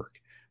doesn't work.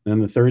 And then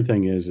the third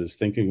thing is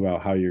thinking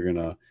about how you're going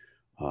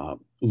to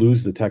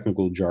lose the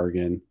technical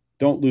jargon.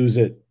 Don't lose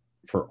it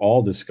for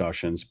all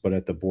discussions, but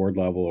at the board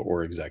level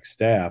or exec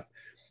staff.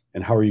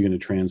 And how are you going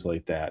to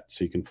translate that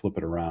so you can flip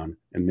it around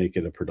and make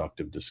it a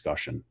productive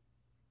discussion?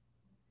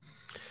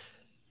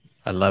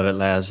 I love it,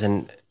 Laz.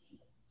 And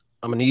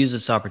I'm going to use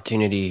this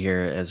opportunity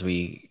here as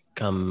we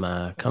come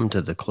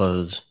to the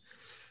close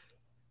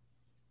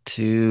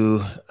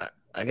to,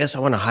 I guess I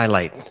want to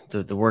highlight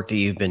the work that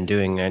you've been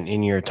doing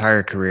in your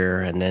entire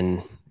career, and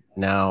then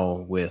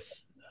now with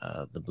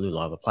the Blue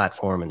Lava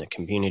platform and the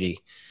community.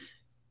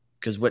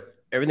 Because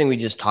everything we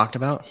just talked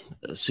about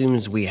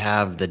assumes we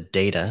have the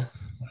data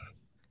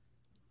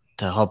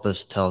to help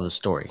us tell the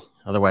story.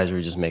 Otherwise,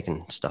 we're just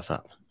making stuff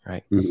up,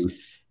 right? Mm-hmm.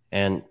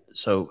 And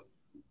so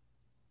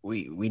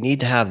we need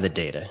to have the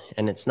data,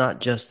 and it's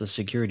not just the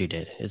security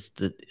data. It's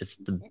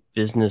the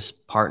business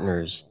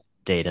partners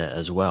data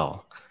as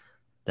well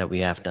that we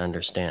have to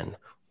understand.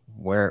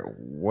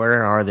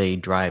 Where are they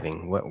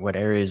driving? What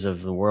areas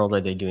of the world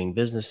are they doing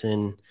business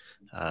in?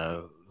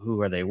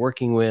 Who are they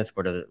working with?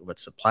 What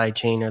supply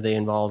chain are they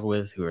involved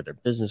with? Who are their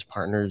business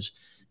partners?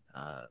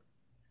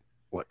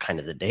 What kind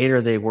of the data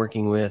are they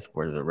working with?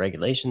 What are the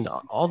regulations?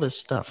 All this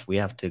stuff we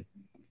have to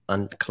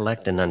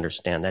collect and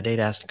understand. That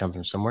data has to come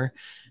from somewhere.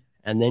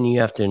 And then you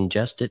have to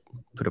ingest it,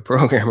 put a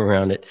program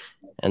around it,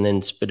 and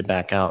then spit it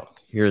back out.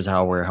 Here's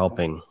how we're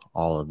helping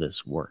all of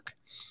this work.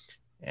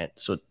 And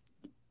so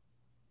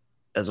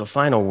as a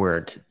final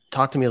word,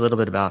 talk to me a little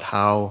bit about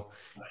how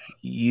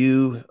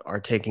you are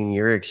taking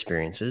your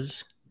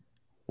experiences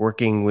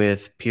working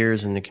with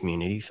peers in the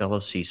community, fellow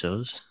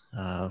CISOs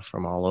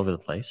from all over the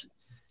place,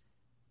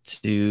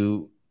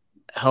 to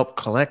help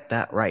collect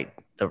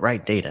the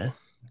right data,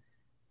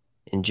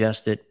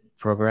 ingest it,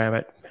 program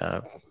it,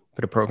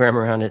 put a program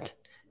around it,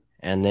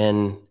 and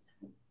then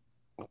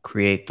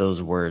create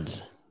those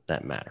words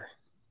that matter.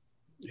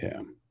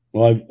 Yeah.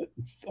 Well,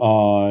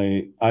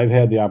 I've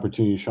had the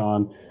opportunity,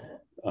 Sean,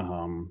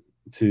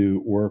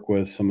 to work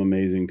with some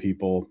amazing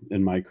people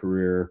in my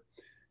career,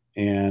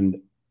 and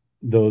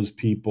those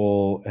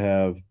people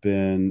have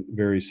been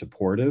very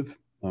supportive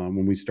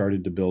when we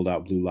started to build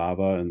out Blue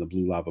Lava and the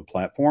Blue Lava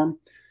platform,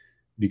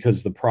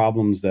 because the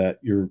problems that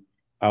you're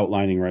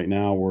outlining right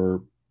now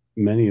were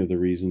many of the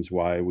reasons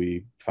why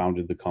we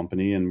founded the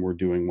company and we're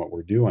doing what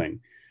we're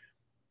doing.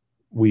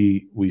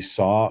 We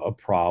saw a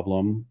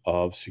problem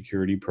of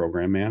security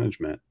program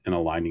management and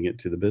aligning it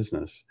to the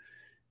business.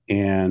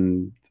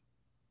 And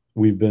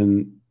we've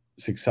been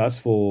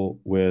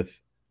successful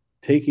with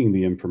taking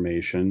the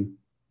information,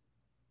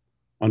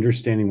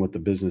 understanding what the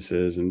business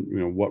is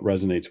and what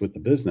resonates with the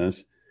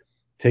business,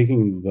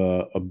 taking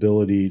the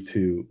ability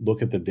to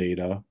look at the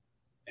data,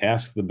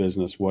 ask the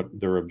business what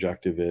their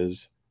objective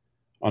is,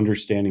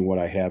 understanding what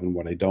I have and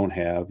what I don't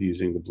have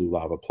using the Blue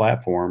Lava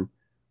platform,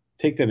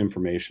 take that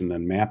information,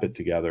 then map it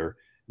together,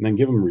 and then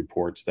give them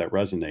reports that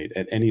resonate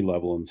at any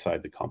level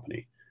inside the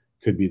company.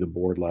 Could be the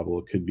board level,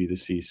 it could be the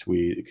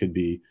C-suite, it could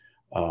be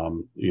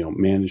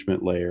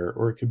management layer,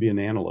 or it could be an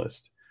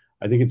analyst.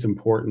 I think it's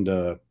important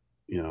to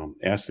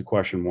ask the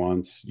question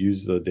once,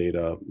 use the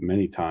data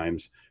many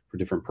times for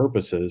different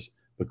purposes,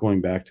 but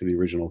going back to the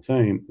original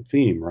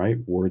theme, right?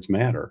 Words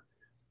matter.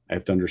 I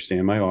have to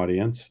understand my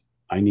audience.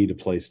 I need a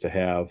place to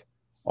have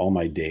all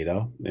my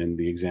data. And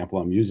the example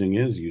I'm using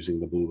is using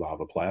the Blue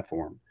Lava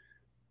platform.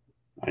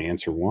 I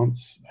answer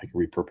once, I can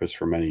repurpose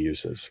for many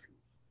uses.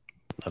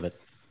 Love it.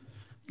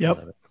 Yep.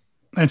 Love it.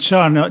 And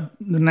Sean,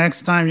 the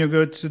next time you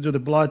go to do the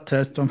blood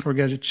test, don't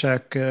forget to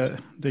check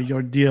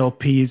your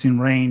DLP is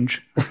in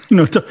range.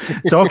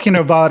 Talking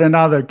about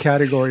another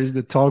categories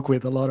that talk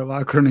with a lot of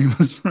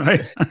acronyms,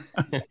 right?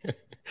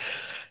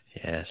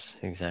 Yes,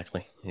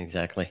 exactly.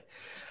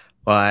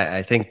 Well,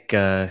 I think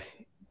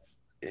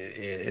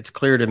it's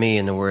clear to me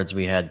in the words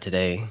we had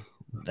today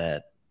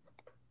that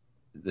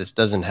this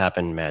doesn't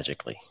happen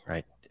magically,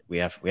 right? We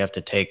have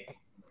to take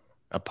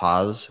a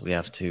pause. We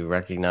have to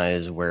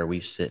recognize where we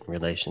sit in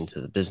relation to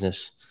the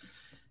business,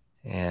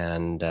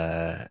 and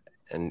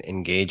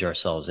engage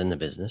ourselves in the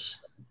business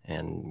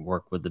and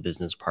work with the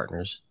business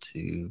partners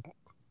to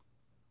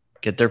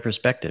get their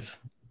perspective,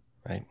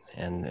 right?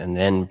 And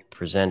then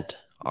present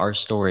our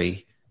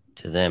story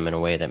to them in a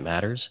way that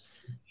matters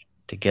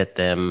to get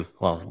them,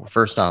 well,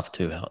 first off,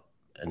 to help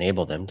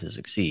enable them to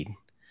succeed,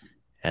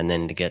 and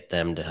then to get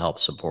them to help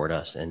support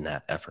us in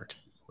that effort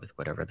with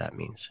whatever that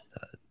means,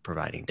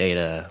 providing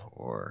data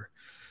or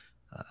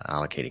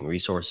allocating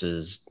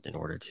resources in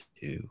order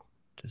to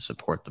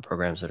support the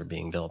programs that are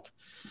being built.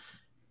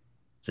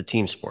 It's a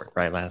team sport,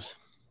 right, Laz?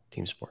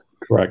 Team sport.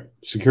 Correct.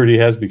 Security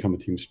has become a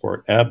team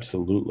sport.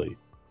 Absolutely.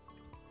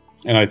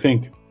 And I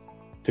think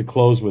to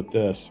close with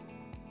this,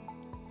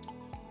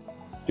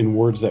 in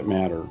words that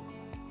matter,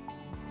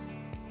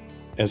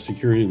 as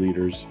security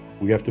leaders,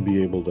 we have to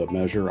be able to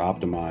measure,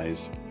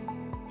 optimize,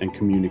 and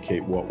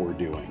communicate what we're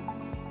doing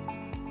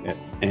at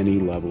any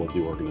level of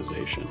the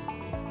organization.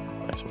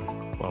 Nice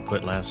one. Well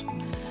put, Laz.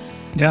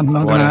 Yeah, I'm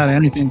not going to add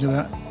anything to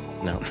that.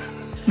 No.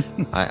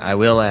 I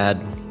will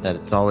add that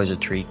it's always a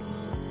treat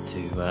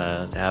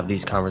to have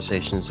these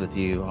conversations with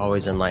you,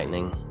 always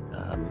enlightening,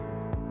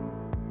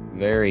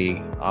 very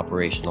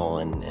operational,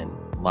 and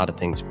a lot of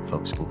things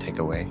folks can take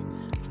away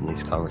from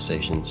these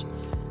conversations.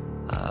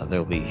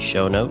 There'll be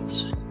show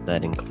notes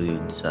that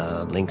includes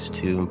links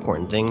to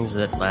important things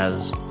that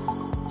Laz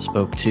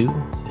spoke to,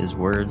 his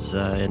words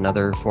in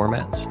other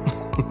formats,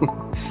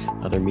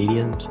 other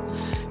mediums.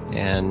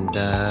 And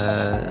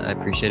I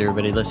appreciate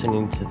everybody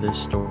listening to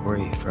this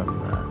story from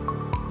our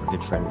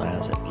good friend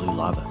Laz at Blue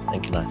Lava.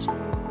 Thank you, Laz. All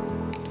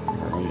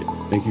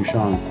right. Thank you,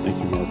 Sean. Thank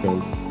you, Marco.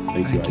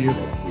 Thank you.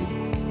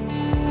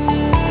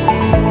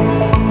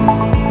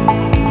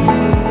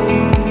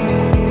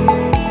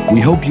 We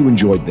hope you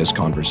enjoyed this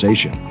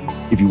conversation.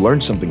 If you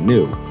learned something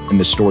new and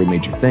the story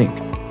made you think,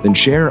 then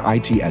share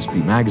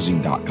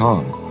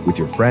itspmagazine.com with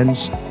your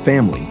friends,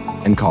 family,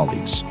 and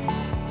colleagues.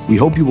 We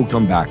hope you will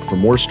come back for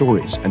more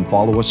stories and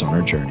follow us on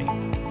our journey.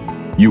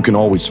 You can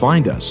always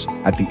find us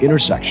at the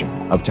intersection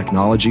of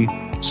technology,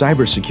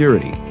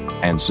 cybersecurity,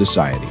 and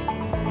society.